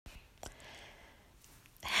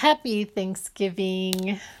Happy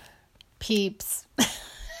Thanksgiving, peeps.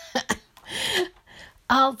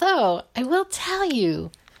 Although, I will tell you,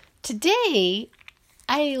 today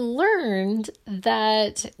I learned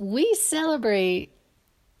that we celebrate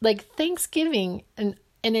Thanksgiving and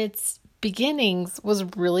its beginnings was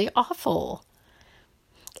really awful.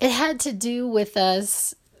 It had to do with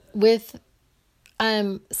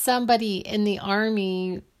somebody in the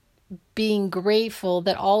army being grateful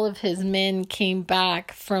that all of his men came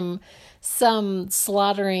back from some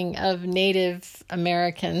slaughtering of Native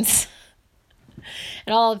Americans.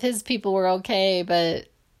 And all of his people were okay, but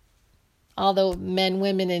all the men,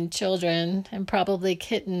 women, and children, and probably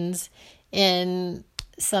kittens in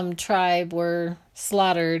some tribe were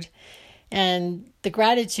slaughtered. And the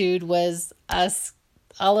gratitude was us,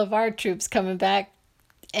 all of our troops coming back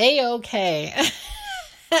A-okay.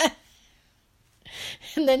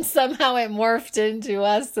 And then somehow it morphed into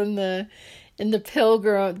us and the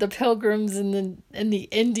pilgrims and the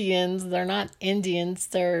Indians. They're not Indians,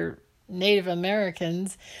 they're Native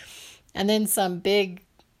Americans. And then some big,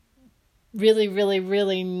 really, really,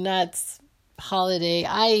 really nuts holiday.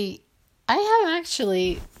 I have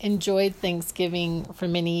actually enjoyed Thanksgiving for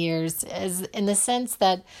many years, as in the sense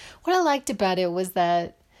that what I liked about it was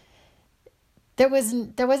that there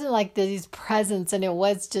wasn't like these presents, and it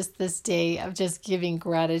was just this day of just giving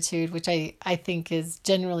gratitude, which I think is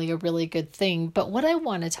generally a really good thing. But what I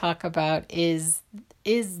want to talk about is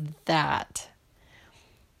that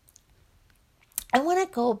I want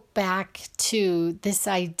to go back to this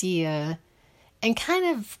idea and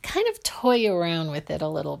kind of toy around with it a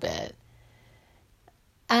little bit.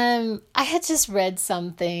 I had just read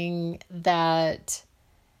something that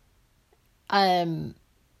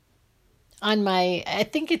I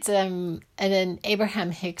think it's in an Abraham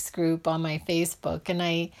Hicks group on my Facebook, and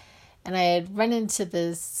I had run into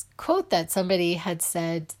this quote that somebody had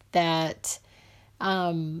said that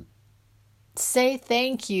say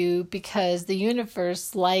thank you because the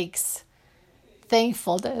universe likes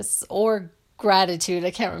thankfulness or gratitude.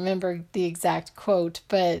 I can't remember the exact quote,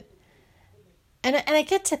 but and I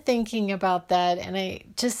get to thinking about that, and I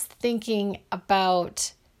just thinking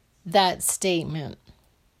about that statement.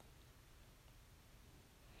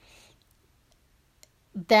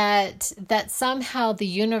 That somehow the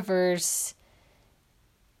universe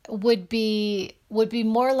would be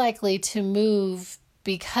more likely to move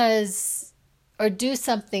because, or do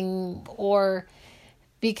something, or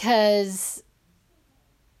because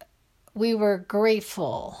we were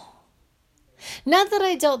grateful. Not that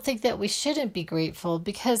I don't think that we shouldn't be grateful,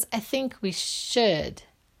 because I think we should.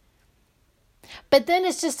 But then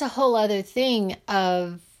it's just a whole other thing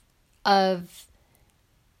of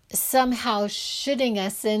somehow shooting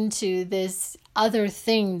us into this other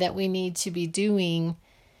thing that we need to be doing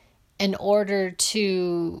in order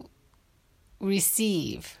to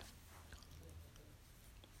receive.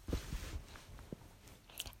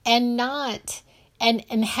 And not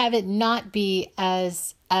and have it not be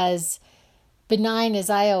as benign as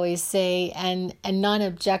I always say, and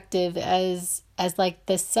non-objective as like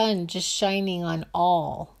the sun just shining on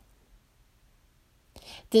all.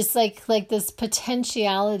 This like this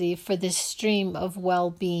potentiality for this stream of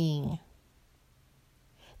well-being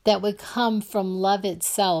that would come from love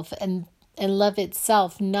itself, and love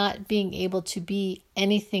itself not being able to be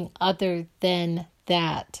anything other than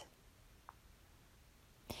that.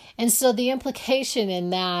 And so the implication in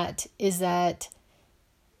that is that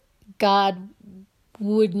God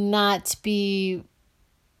would not be,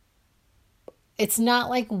 it's not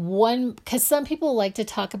like one, because some people like to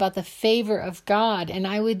talk about the favor of God, and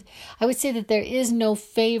I would say that there is no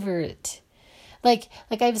favorite. Like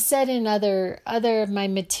I've said in other of my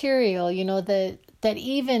material, that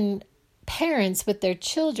even parents with their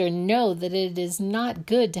children know that it is not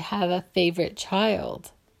good to have a favorite child.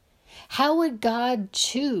 How would God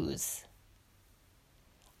choose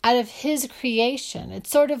out of his creation? It's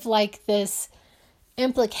sort of like this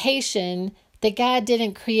implication that God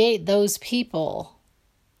didn't create those people.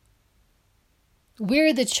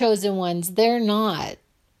 We're the chosen ones. They're not.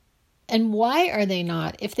 And why are they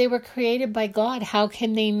not? If they were created by God, how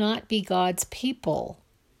can they not be God's people?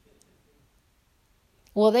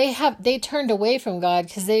 Well, they turned away from God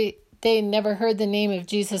because they never heard the name of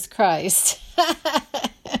Jesus Christ.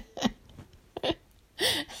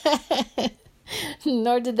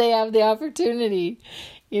 Nor did they have the opportunity,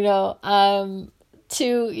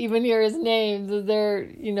 to even hear his name.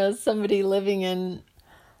 They're, somebody living in,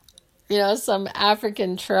 some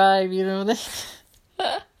African tribe,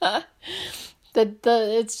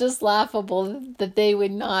 it's just laughable that they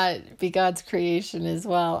would not be God's creation as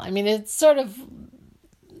well. I mean, it's sort of,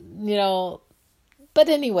 But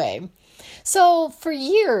anyway, so for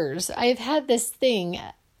years, I've had this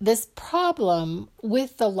problem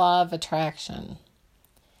with the law of attraction.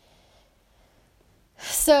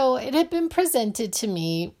 So it had been presented to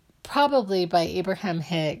me probably by Abraham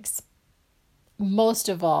Hicks, most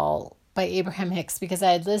of all by Abraham Hicks, because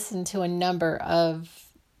I had listened to a number of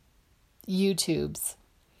YouTubes.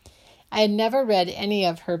 I had never read any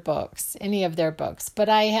of their books, but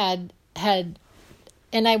I had,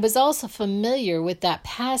 and I was also familiar with that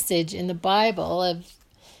passage in the Bible of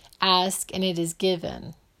ask and it is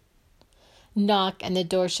given. Knock and the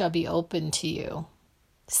door shall be opened to you.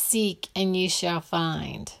 Seek and ye shall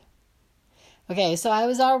find. Okay, so I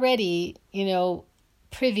was already,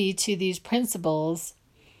 privy to these principles.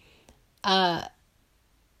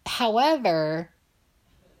 However,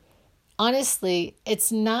 honestly,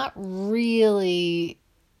 it's not really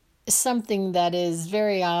something that is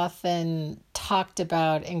very often talked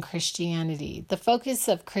about in Christianity. The focus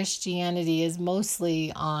of Christianity is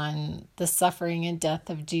mostly on the suffering and death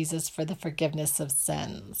of Jesus for the forgiveness of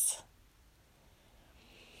sins.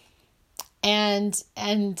 And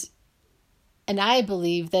I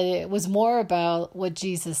believe that it was more about what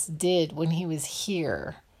Jesus did when he was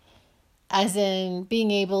here, as in being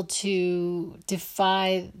able to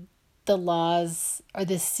defy the laws or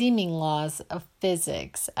the seeming laws of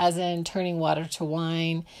physics, as in turning water to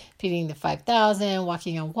wine, feeding the 5,000,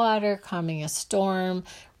 walking on water, calming a storm,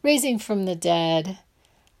 raising from the dead.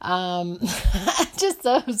 Just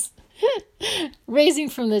those raising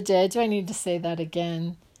from the dead. Do I need to say that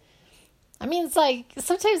again? I mean, it's like,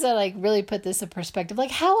 sometimes I really put this in perspective. Like,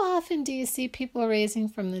 how often do you see people raising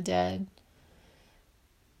from the dead?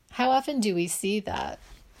 How often do we see that?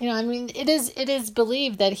 It is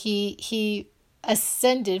believed that he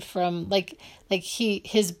ascended from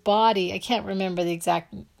his body. I can't remember the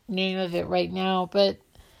exact name of it right now, but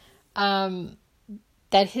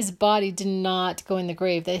that his body did not go in the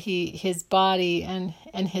grave. That his body and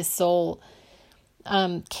his soul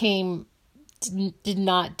did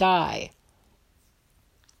not die.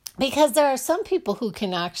 Because there are some people who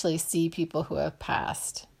can actually see people who have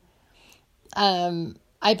passed.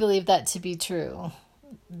 I believe that to be true.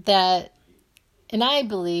 And I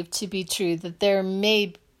believe to be true that there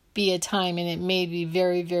may be a time, and it may be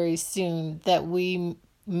very, very soon, that we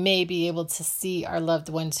may be able to see our loved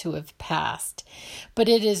ones who have passed. But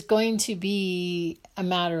it is going to be a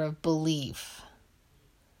matter of belief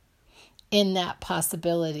in that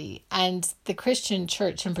possibility. And the Christian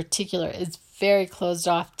church in particular is very closed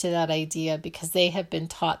off to that idea, because they have been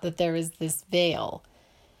taught that there is this veil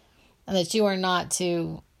and that you are not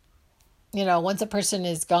to, once a person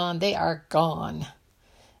is gone, they are gone.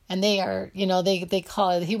 And they are, they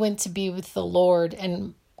call it, he went to be with the Lord.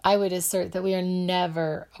 And I would assert that we are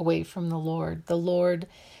never away from the Lord.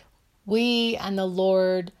 We and the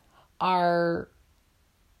Lord are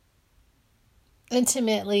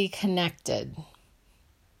intimately connected.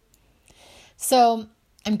 So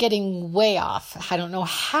I'm getting way off. I don't know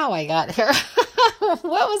how I got here. What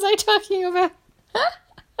was I talking about?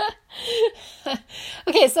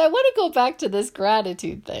 Okay, so I want to go back to this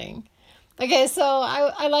gratitude thing. Okay, so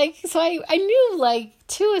I knew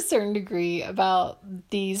to a certain degree about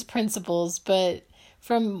these principles, but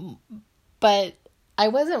I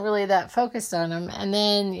wasn't really that focused on them. And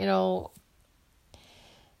then,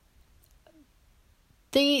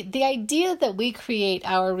 the idea that we create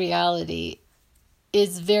our reality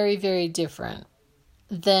is very, very different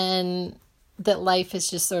than that life is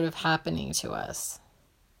just sort of happening to us.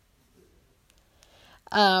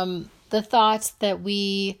 The thoughts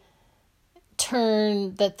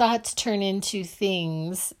turn into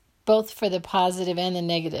things, both for the positive and the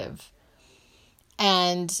negative.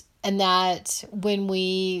 And that when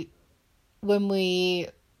we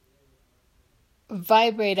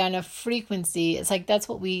vibrate on a frequency, it's like that's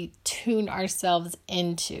what we tune ourselves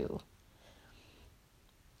into.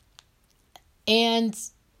 And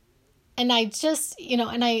I just,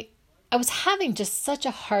 I was having just such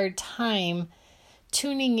a hard time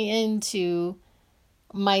tuning into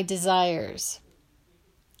my desires.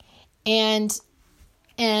 And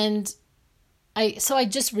I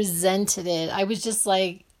just resented it. I was just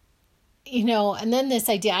like, and then this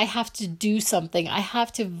idea, I have to do something. I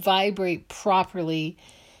have to vibrate properly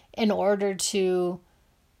in order to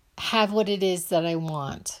have what it is that I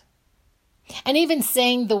want. And even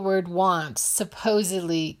saying the word want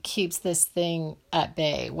supposedly keeps this thing at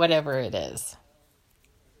bay, whatever it is.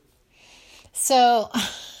 So,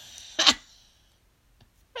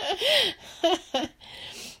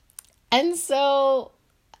 and so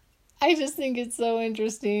I just think it's so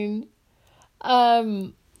interesting.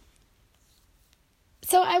 So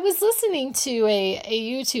So I was listening to a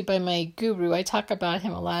YouTube by my guru. I talk about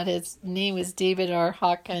him a lot. His name is David R.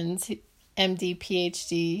 Hawkins, MD,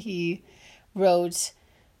 PhD. He wrote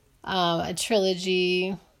a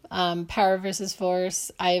trilogy, Power versus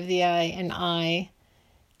Force, Eye of the Eye, and I.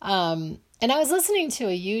 And I was listening to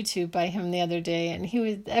a YouTube by him the other day, and he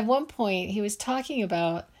was at one point he was talking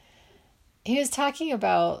about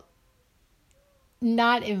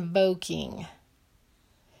not invoking.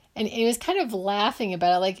 And he was kind of laughing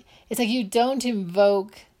about it. Like, it's like you don't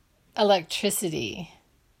invoke electricity.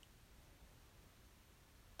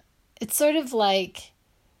 It's sort of like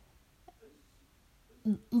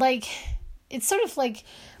it's sort of like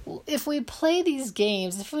if we play these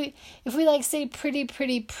games, if we like say pretty,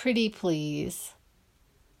 pretty, pretty please.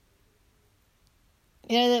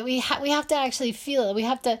 You know, that we have to actually feel it. We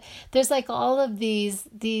have to, there's like all of these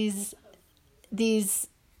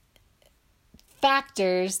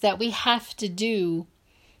factors that we have to do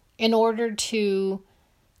in order to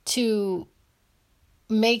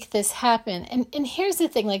make this happen. And here's the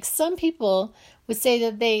thing, like some people would say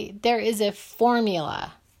that there is a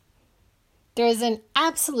formula. There is an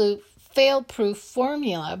absolute fail-proof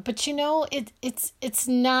formula, but you know, it's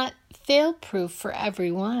not fail-proof for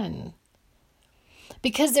everyone.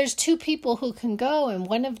 Because there's two people who can go and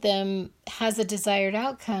one of them has a desired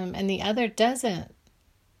outcome and the other doesn't.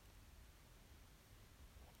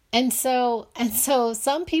 And so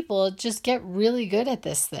some people just get really good at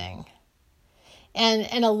this thing.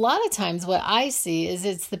 And a lot of times what I see is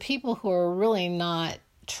it's the people who are really not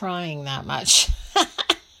trying that much.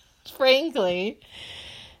 Frankly,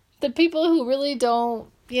 the people who really don't,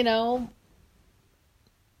 you know,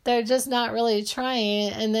 they're just not really trying.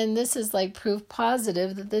 And then this is like proof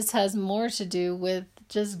positive that this has more to do with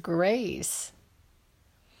just grace.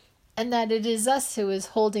 And that it is us who is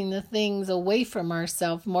holding the things away from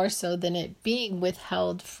ourselves more so than it being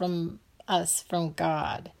withheld from us, from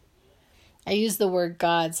God. I use the word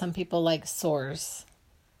God. Some people like source.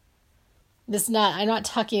 I'm not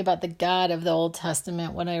talking about the God of the Old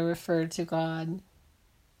Testament when I refer to God.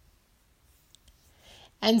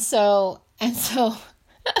 And so like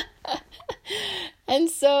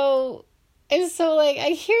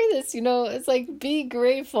I hear this, you know, it's like be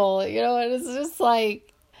grateful, you know, and it's just like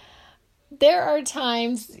there are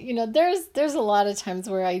times, you know, there's a lot of times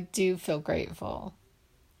where I do feel grateful.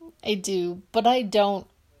 I do, but I don't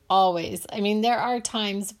always. I mean, there are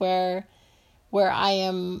times where I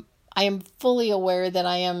am fully aware that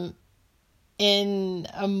I am in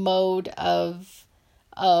a mode of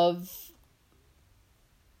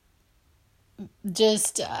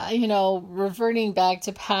just, you know, reverting back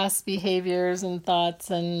to past behaviors and thoughts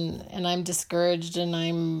and I'm discouraged and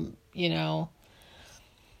I'm,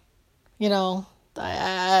 I'm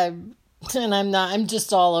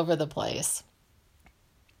just all over the place.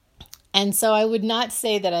 And so I would not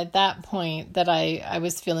say that at that point that I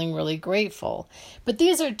was feeling really grateful. But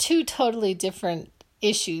these are two totally different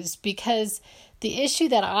issues because the issue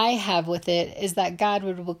that I have with it is that God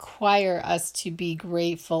would require us to be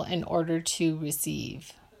grateful in order to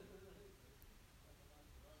receive.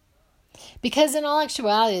 Because in all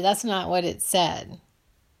actuality, that's not what it said.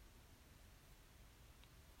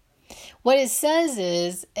 What it says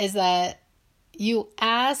is that you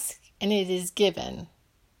ask and it is given.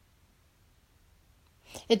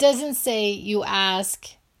 It doesn't say you ask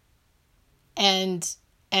and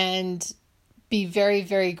be very,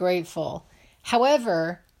 very grateful.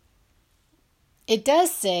 However, it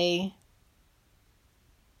does say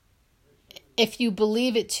if you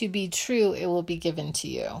believe it to be true, it will be given to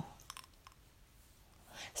you.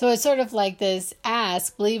 So it's sort of like this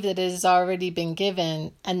ask, believe that it has already been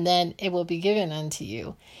given, and then it will be given unto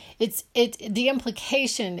you. The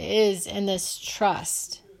implication is in this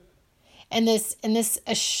trust and this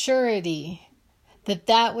assurity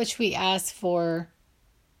that which we ask for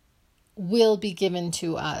will be given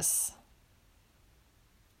to us.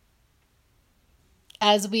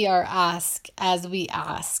 As we ask.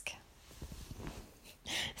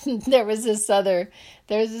 There was this other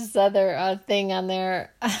thing on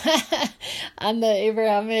there on the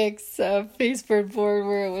Abrahamics Facebook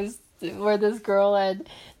board where this girl had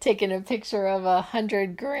taken a picture of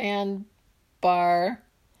 $100,000 bar,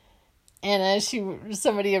 and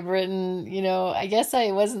somebody had written, I guess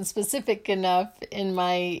I wasn't specific enough in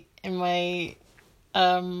my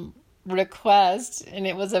request, and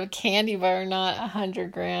it was a candy bar, not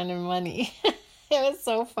 $100,000 in money. It was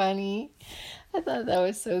so funny. I thought that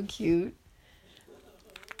was so cute.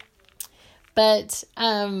 But,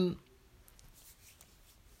 and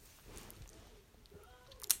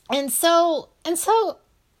so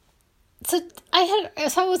So I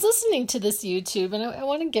was listening to this YouTube, and I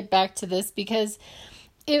want to get back to this because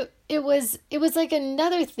it was like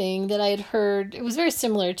another thing that I had heard. It was very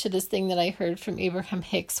similar to this thing that I heard from Abraham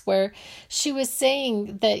Hicks, where she was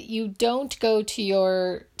saying that you don't go to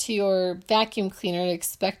your vacuum cleaner and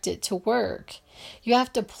expect it to work. You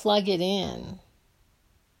have to plug it in.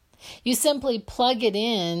 You simply plug it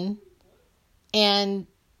in, and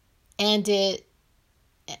and it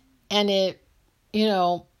and it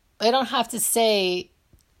I don't have to say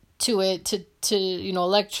to it to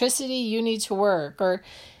electricity, you need to work, or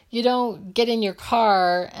you don't get in your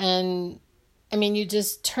car and you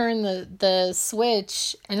just turn the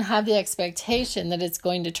switch and have the expectation that it's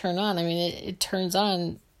going to turn on. It turns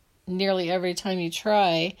on nearly every time you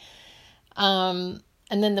try. And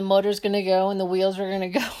then the motor's going to go and the wheels are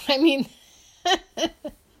going to go.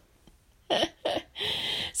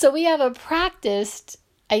 So we have a practiced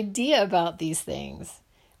idea about these things.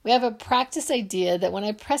 We have a practice idea that when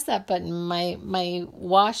I press that button, my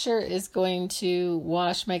washer is going to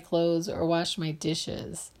wash my clothes or wash my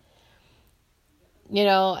dishes.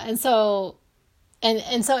 And so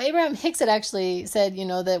Abraham Hicks had actually said,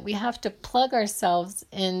 that we have to plug ourselves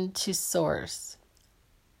into source.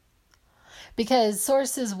 Because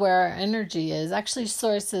source is where our energy is. Actually,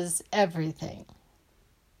 source is everything.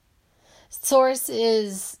 Source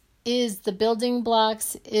is the building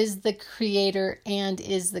blocks, is the creator, and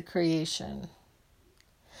is the creation.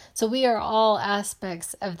 So we are all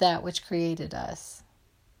aspects of that which created us.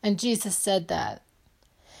 And Jesus said that.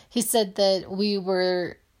 He said that we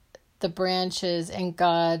were the branches and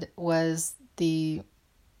God was the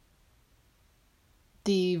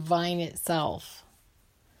vine itself.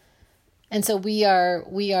 And so we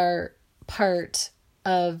are part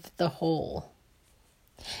of the whole.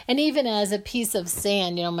 And even as a piece of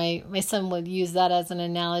sand, my son would use that as an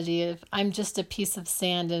analogy of I'm just a piece of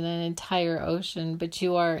sand in an entire ocean, but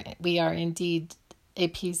we are indeed a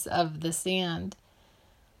piece of the sand.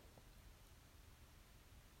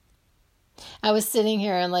 I was sitting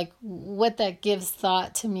here and what that gives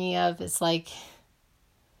thought to me of is like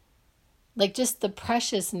just the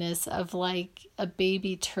preciousness of a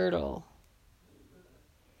baby turtle.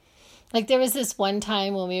 There was this one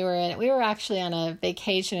time when we were actually on a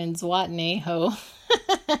vacation in Zwatenejo.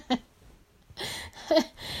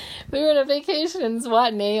 We were on a vacation in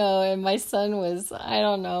Zwatenejo, and my son was, I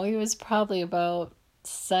don't know, he was probably about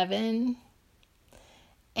 7.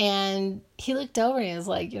 And he looked over and he was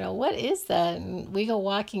like, what is that? And we go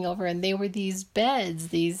walking over, and they were these beds,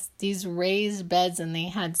 these raised beds, and they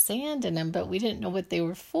had sand in them, but we didn't know what they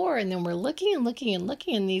were for. And then we're looking and looking and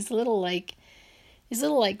looking, and these little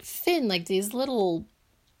fin, these little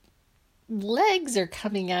legs are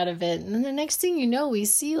coming out of it. And then the next thing you know, we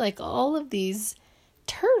see all of these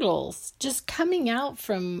turtles just coming out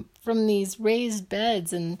from these raised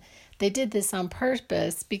beds. And they did this on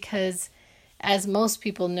purpose because, as most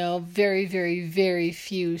people know, very, very, very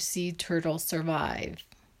few sea turtles survive.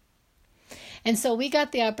 And so we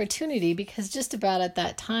got the opportunity because just about at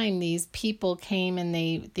that time, these people came and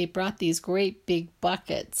they brought these great big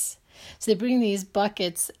buckets. So they bring these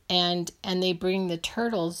buckets and they bring the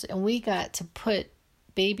turtles, and we got to put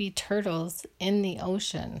baby turtles in the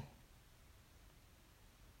ocean.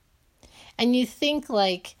 And you think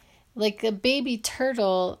like a baby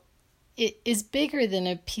turtle, it is bigger than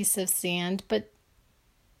a piece of sand, but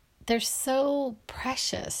they're so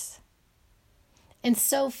precious. And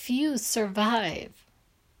so few survive.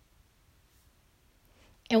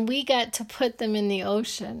 And we got to put them in the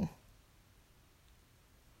ocean.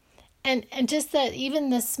 And just that, even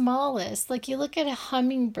the smallest, you look at a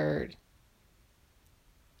hummingbird,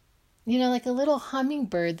 like a little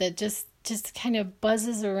hummingbird that just kind of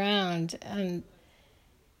buzzes around. And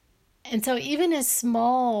so even as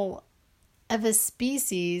small of a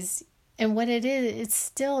species, and what it is, it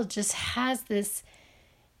still just has this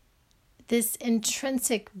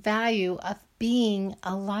intrinsic value of being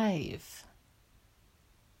alive.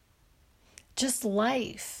 Just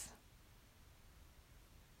life.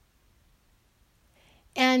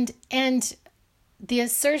 And the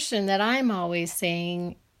assertion that I'm always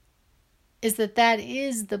saying is that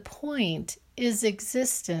is the point, is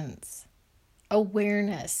existence,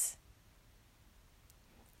 awareness,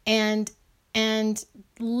 and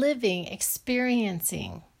living,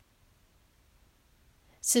 experiencing.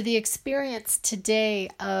 So the experience today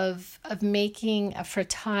of making a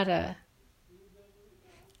frittata,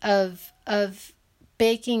 of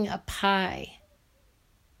baking a pie,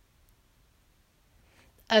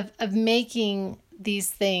 of making these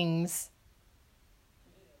things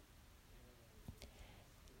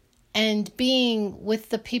and being with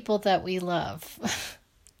the people that we love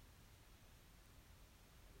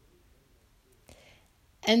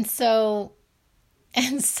And so,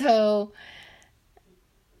 and so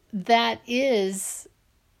that is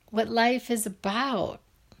what life is about.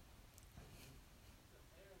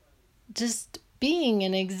 Just being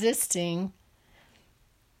and existing.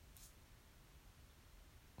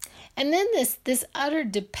 And then this utter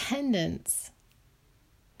dependence.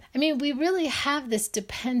 I mean, we really have this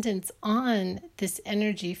dependence on this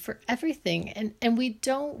energy for everything. And we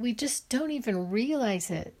just don't even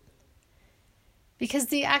realize it. Because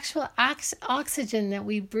the actual oxygen that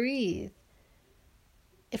we breathe,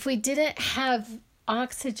 if we didn't have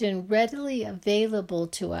oxygen readily available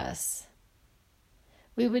to us,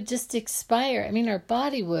 we would just expire. I mean, our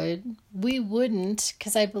body would. We wouldn't,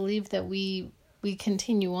 because I believe that we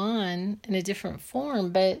continue on in a different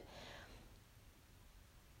form, but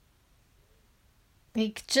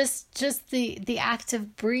like just the act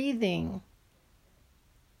of breathing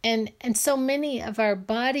and so many of our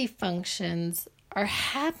body functions are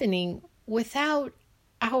happening without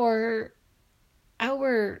our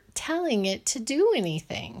telling it to do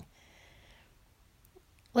anything.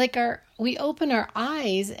 Like we open our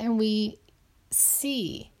eyes and we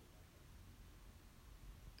see.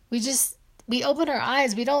 We open our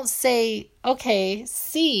eyes. We don't say, okay,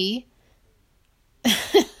 see.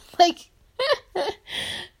 Like,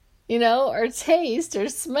 or taste or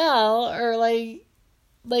smell or like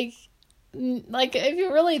if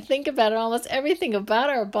you really think about it, almost everything about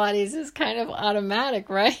our bodies is kind of automatic,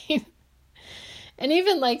 right? And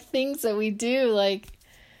even like things that we do, like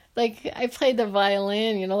I play the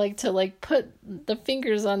violin, to put the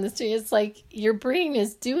fingers on the string. It's like your brain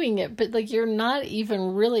is doing it, but like you're not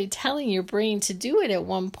even really telling your brain to do it at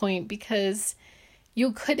one point because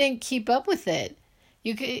you couldn't keep up with it.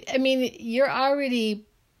 You already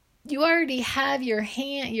have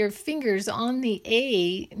your fingers on the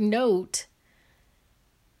A note,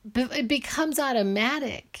 but it becomes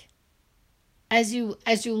automatic as you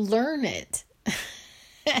learn it.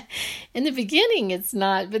 In the beginning, it's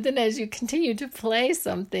not, but then as you continue to play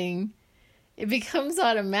something, it becomes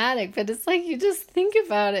automatic. But it's like you just think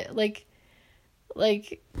about it, like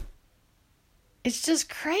it's just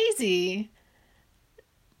crazy.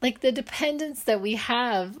 Like the dependence that we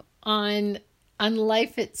have on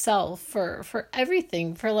life itself for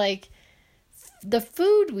everything, for like the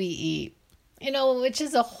food we eat, which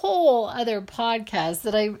is a whole other podcast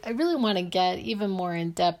that I really want to get even more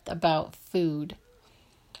in depth about food.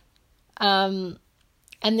 And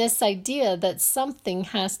this idea that something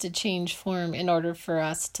has to change form in order for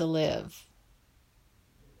us to live.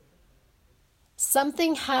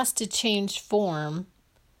 Something has to change form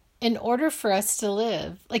in order for us to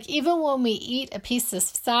live. Like even when we eat a piece of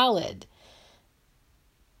salad,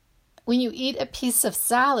 when you eat a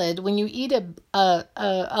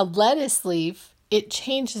lettuce leaf, it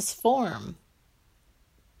changes form.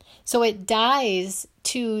 So it dies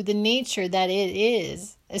to the nature that it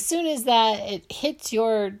is. As soon as that it hits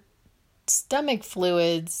your stomach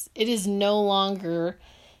fluids, it is no longer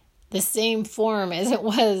the same form as it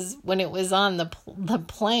was when it was on the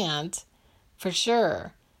plant, for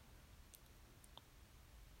sure.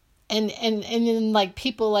 And then like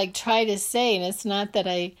people like try to say, and it's not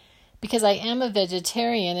that because I am a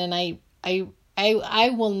vegetarian and I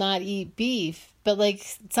will not eat beef, but like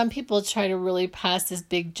some people try to really pass this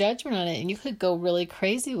big judgment on it, and you could go really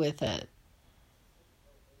crazy with it.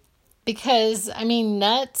 Because,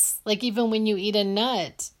 nuts, like even when you eat a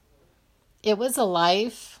nut, it was a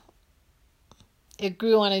life. It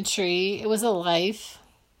grew on a tree. It was a life.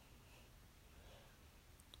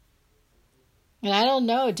 And I don't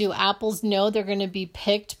know, do apples know they're going to be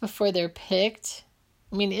picked before they're picked?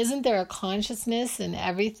 Isn't there a consciousness in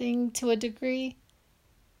everything to a degree?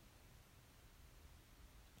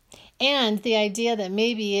 And the idea that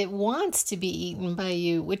maybe it wants to be eaten by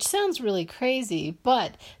you, which sounds really crazy,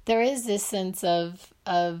 but there is this sense of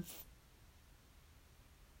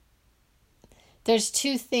there's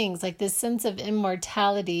two things, like this sense of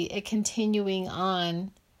immortality, it continuing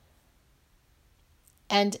on,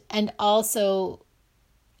 and also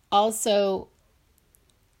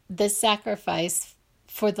the sacrifice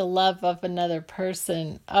for the love of another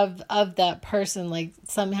person, of that person, like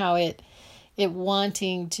somehow it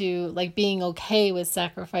wanting to, like being okay with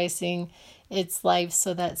sacrificing its life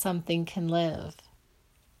so that something can live.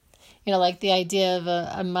 Like the idea of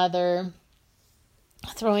a mother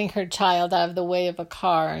throwing her child out of the way of a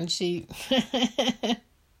car, and she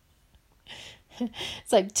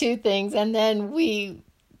it's like two things. And then we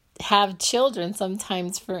have children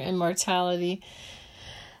sometimes for immortality.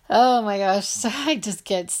 Oh my gosh, I just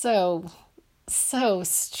get so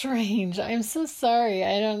strange. I'm so sorry.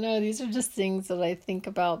 I don't know. These are just things that I think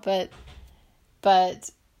about, but But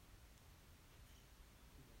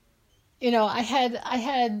I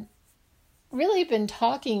had really been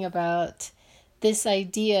talking about this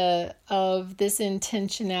idea of this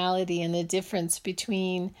intentionality and the difference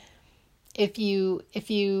between if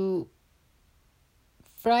you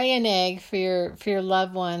fry an egg for your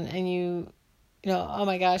loved one, and oh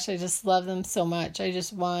my gosh, I just love them so much, I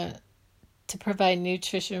just want to provide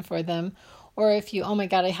nutrition for them. Or if you, oh my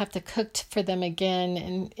God, I have to cook for them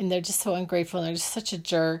again, and they're just so ungrateful, and they're just such a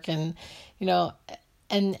jerk, and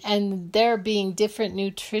and there being different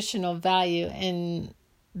nutritional value in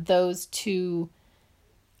those two,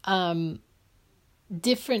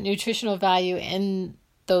 different nutritional value in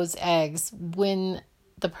those eggs when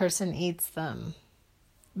the person eats them,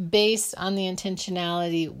 based on the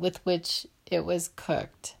intentionality with which it was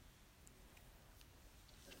cooked.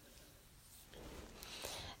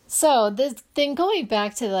 So then going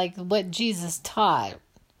back to like what Jesus taught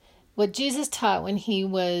when he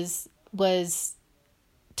was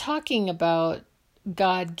talking about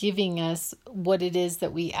God giving us what it is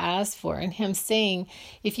that we ask for, and him saying,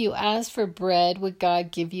 if you ask for bread, would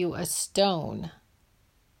God give you a stone?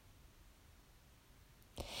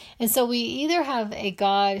 And so we either have a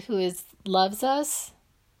God who loves us,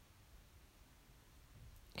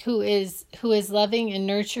 who is loving and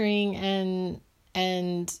nurturing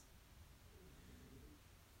and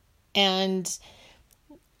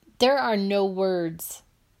there are no words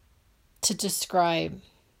to describe.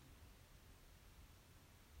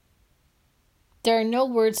 There are no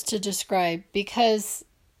words to describe because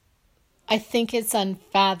I think it's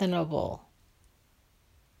unfathomable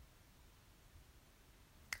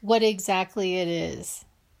what exactly it is.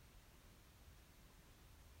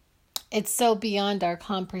 It's so beyond our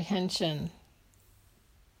comprehension.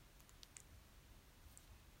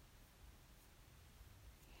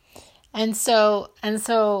 And so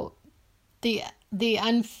the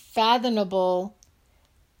unfathomable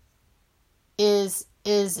is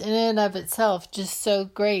in and of itself just so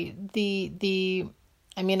great. I'm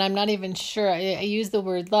not even sure. I use the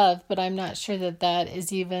word love, but I'm not sure that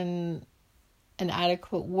is even an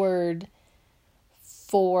adequate word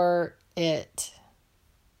for it.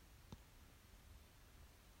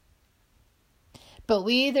 But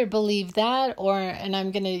we either believe that, and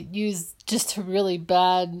I'm going to use just a really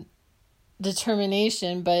bad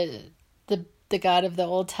determination, but the God of the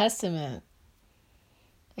Old Testament,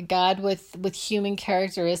 a God with human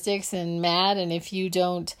characteristics and mad, and if you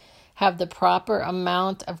don't have the proper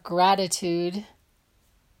amount of gratitude,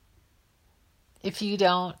 if you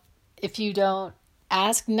don't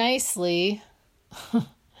ask nicely,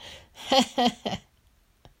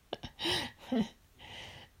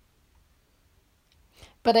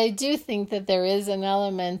 but I do think that there is an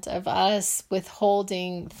element of us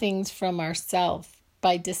withholding things from ourselves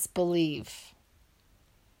by disbelief,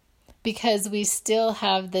 because we still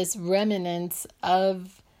have this remnants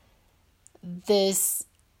of this,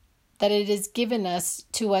 that it is given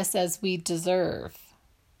to us as we deserve,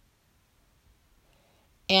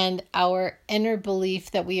 and our inner belief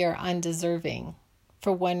that we are undeserving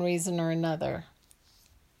for one reason or another.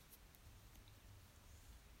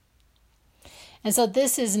 And so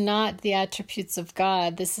this is not the attributes of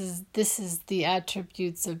God. This is the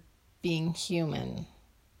attributes of being human.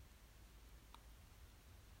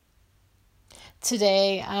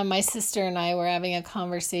 Today, my sister and I were having a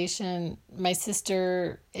conversation. My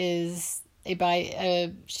sister is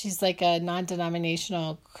she's like a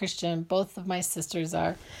non-denominational Christian. Both of my sisters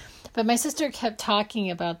are. But my sister kept talking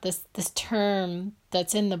about this term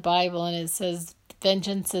that's in the Bible, and it says,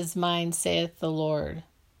 "Vengeance is mine, saith the Lord."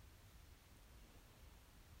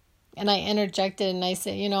 And I interjected and I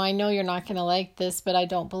said, I know you're not going to like this, but I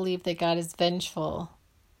don't believe that God is vengeful.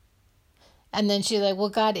 And then she's like, well,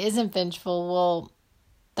 God isn't vengeful. Well,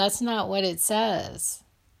 that's not what it says.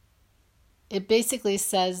 It basically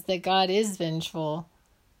says that God is vengeful.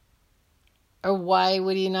 Or why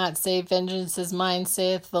would he not say, vengeance is mine,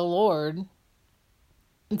 saith the Lord?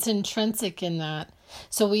 It's intrinsic in that.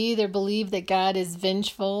 So we either believe that God is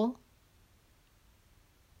vengeful,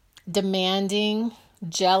 demanding,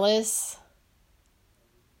 jealous,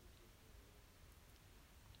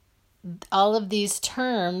 all of these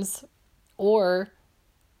terms, or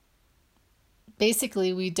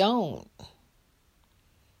basically we don't.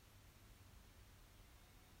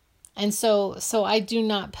 And so I do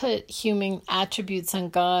not put human attributes on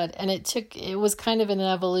God. And it was kind of an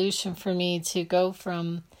evolution for me to go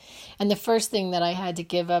from, and the first thing that I had to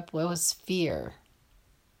give up was fear.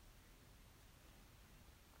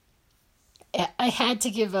 I had to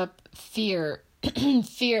give up fear,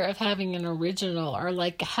 fear of having an original, or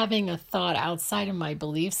like having a thought outside of my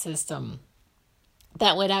belief system.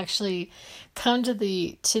 that would actually come to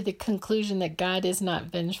the conclusion that God is not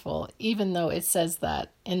vengeful, even though it says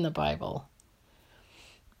that in the Bible.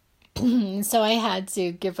 So I had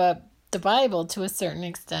to give up the Bible to a certain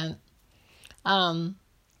extent.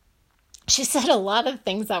 She said a lot of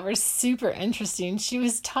things that were super interesting. She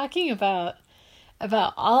was talking about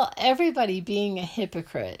everybody being a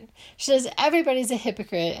hypocrite. She says everybody's a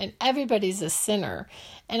hypocrite and everybody's a sinner.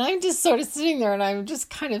 And I'm just sort of sitting there and I'm just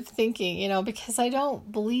kind of thinking, because I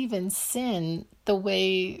don't believe in sin the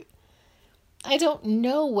way, I don't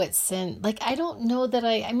know what sin, like I don't know that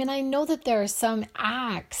I know that there are some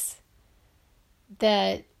acts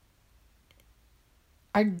that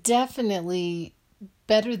are definitely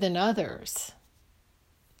better than others.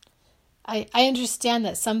 I understand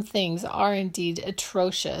that some things are indeed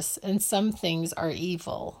atrocious and some things are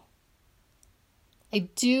evil. I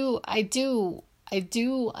do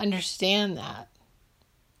understand that.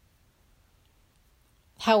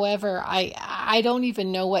 However, I don't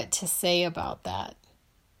even know what to say about that.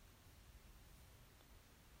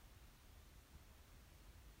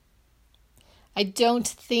 I don't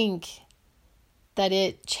think that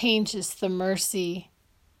it changes the mercy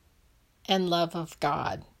and love of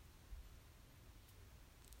God.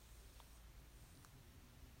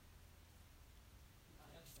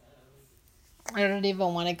 I don't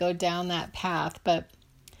even want to go down that path, but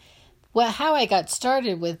how I got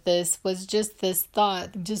started with this was just this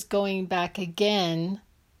thought, just going back again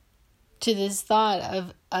to this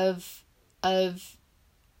thought of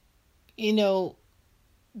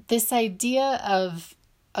this idea of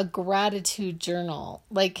a gratitude journal,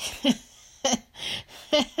 like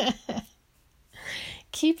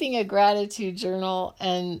keeping a gratitude journal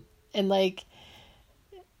and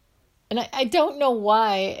I don't know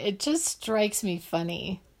why, it just strikes me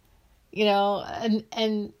funny, and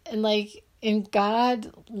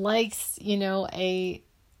God likes,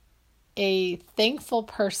 a thankful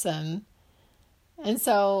person. And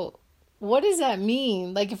so what does that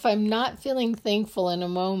mean? Like if I'm not feeling thankful in a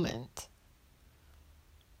moment,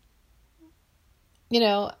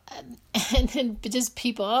 and then just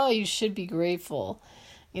people, oh, you should be grateful,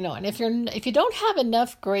 and if you don't have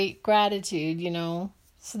enough great gratitude,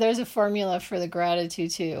 so there's a formula for the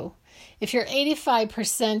gratitude too. If you're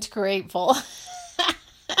 85% grateful,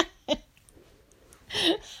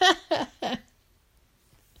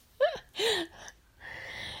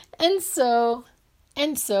 and so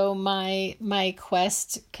my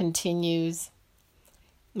quest continues.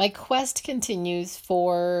 My quest continues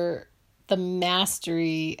for the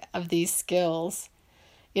mastery of these skills.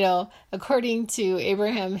 According to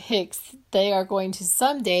Abraham Hicks, they are going to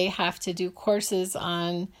someday have to do courses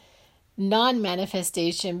on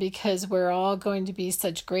non-manifestation because we're all going to be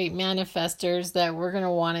such great manifestors that we're going to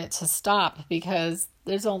want it to stop because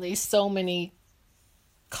there's only so many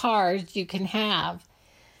cars you can have.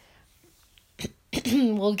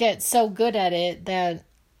 We'll get so good at it that,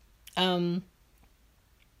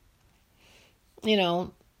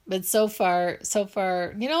 but so far,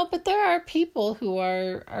 but there are people who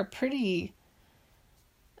are pretty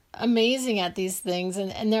amazing at these things.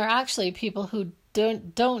 And there are actually people who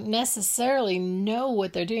don't necessarily know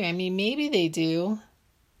what they're doing. I mean, maybe they do.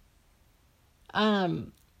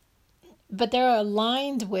 But they're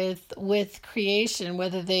aligned with creation,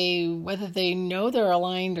 whether they know they're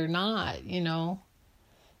aligned or not,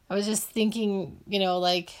 I was just thinking,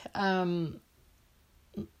 like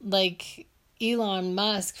Elon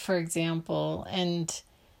Musk, for example, and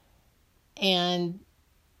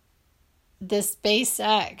the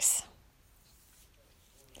SpaceX,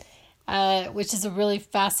 which is a really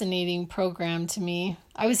fascinating program to me.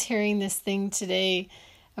 I was hearing this thing today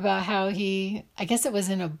about how I guess it was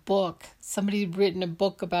in a book. Somebody had written a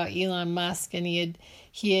book about Elon Musk, and they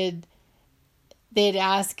had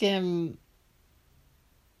asked him.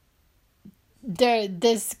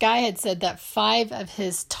 This guy had said that 5 of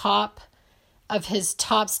his top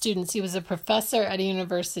students, he was a professor at a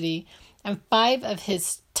university, and 5 of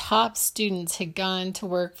his top students had gone to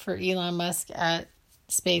work for Elon Musk at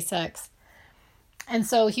SpaceX. And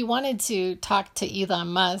so he wanted to talk to Elon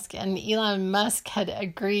Musk, and Elon Musk had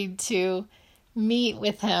agreed to meet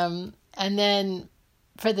with him, and then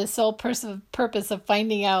for the sole purpose of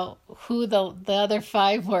finding out who the other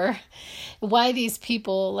 5 were, why these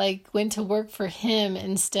people went to work for him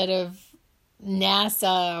instead of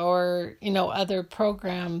NASA or other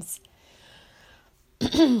programs.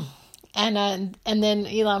 And then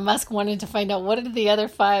Elon Musk wanted to find out what are the other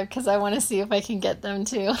 5, because I want to see if I can get them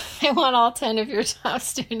too. I want all 10 of your top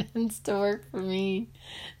students to work for me.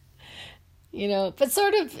 But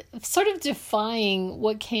sort of defying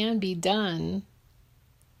what can be done.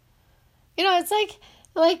 It's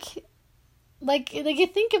like you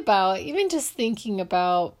think about, even just thinking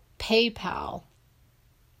about PayPal.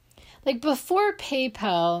 Like before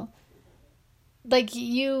PayPal, like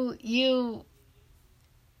you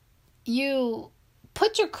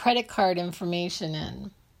put your credit card information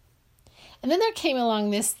in. And then there came along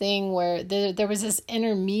this thing where there was this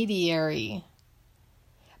intermediary.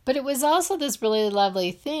 But it was also this really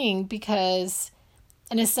lovely thing because,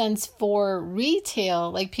 in a sense, for retail,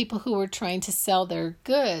 like people who were trying to sell their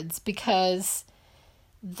goods, because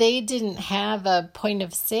they didn't have a point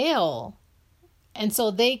of sale. And so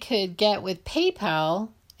they could get with PayPal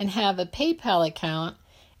and have a PayPal account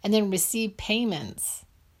and then receive payments.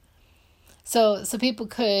 So people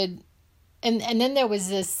could, and then there was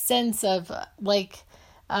this sense of like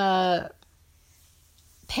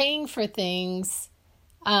paying for things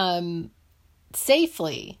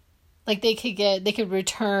safely. Like they could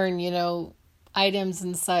return, items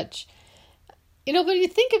and such. But you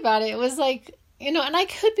think about it, it was like, and I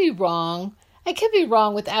could be wrong. I could be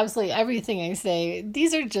wrong with absolutely everything I say.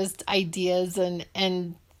 These are just ideas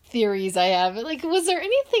and theories I have. Like, was there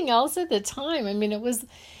anything else at the time? I mean, it was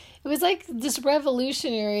like this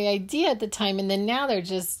revolutionary idea at the time, and then now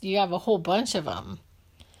you have a whole bunch of them.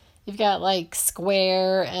 You've got like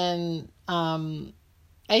Square and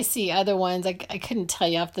I see other ones. I couldn't tell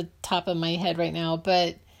you off the top of my head right now,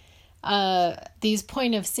 but these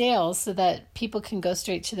point of sales so that people can go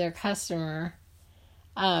straight to their customer.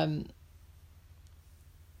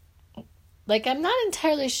 Like, I'm not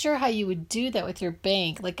entirely sure how you would do that with your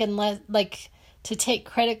bank. Like, unless, like, to take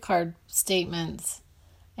credit card statements.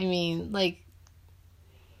 I mean, like,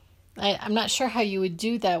 I'm not sure how you would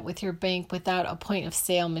do that with your bank without a point of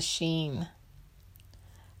sale machine.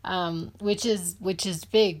 Which is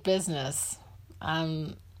big business.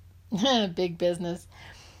 Big business.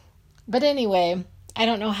 But anyway, I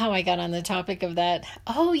don't know how I got on the topic of that.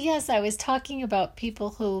 Oh, yes, I was talking about people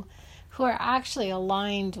who are actually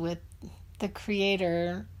aligned with the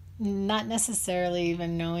Creator, not necessarily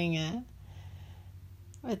even knowing it.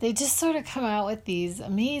 But they just sort of come out with these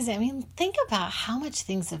amazing, I mean, think about how much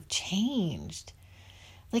things have changed.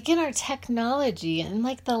 Like in our technology in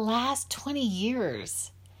like the last 20 years,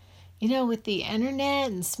 with the internet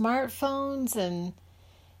and smartphones and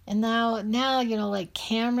now, like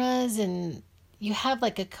cameras, and you have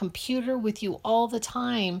like a computer with you all the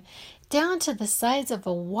time, down to the size of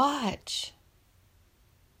a watch.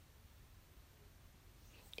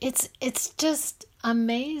 It's just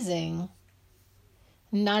amazing.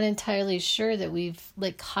 Not entirely sure that we've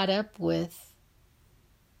like caught up with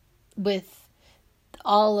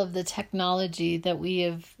all of the technology that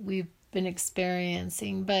we've been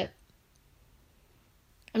experiencing, but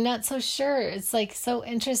I'm not so sure. It's like so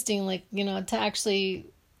interesting, like, to actually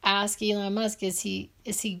ask Elon Musk, is he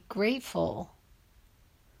grateful?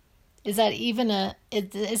 Is that even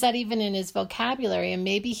in his vocabulary? And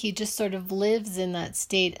maybe he just sort of lives in that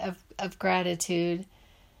state of gratitude.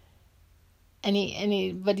 But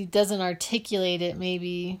he doesn't articulate it,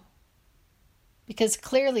 maybe, because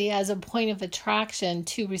clearly as a point of attraction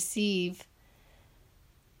to receive,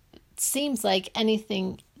 it seems like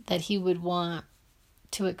anything that he would want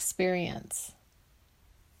to experience.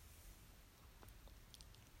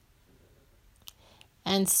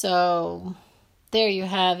 And so there you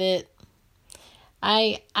have it.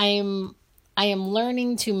 I am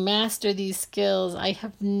learning to master these skills. I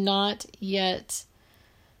have not yet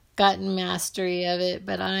gotten mastery of it,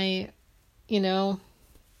 but I'm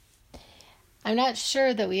not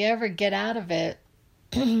sure that we ever get out of it.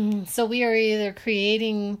 So we are either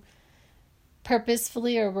creating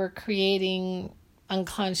purposefully or we're creating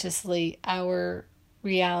unconsciously our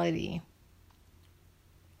reality.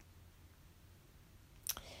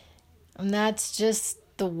 And that's just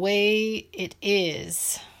the way it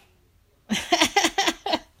is.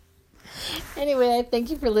 Anyway, I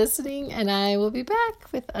thank you for listening, and I will be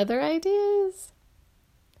back with other ideas.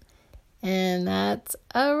 And that's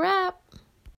a wrap.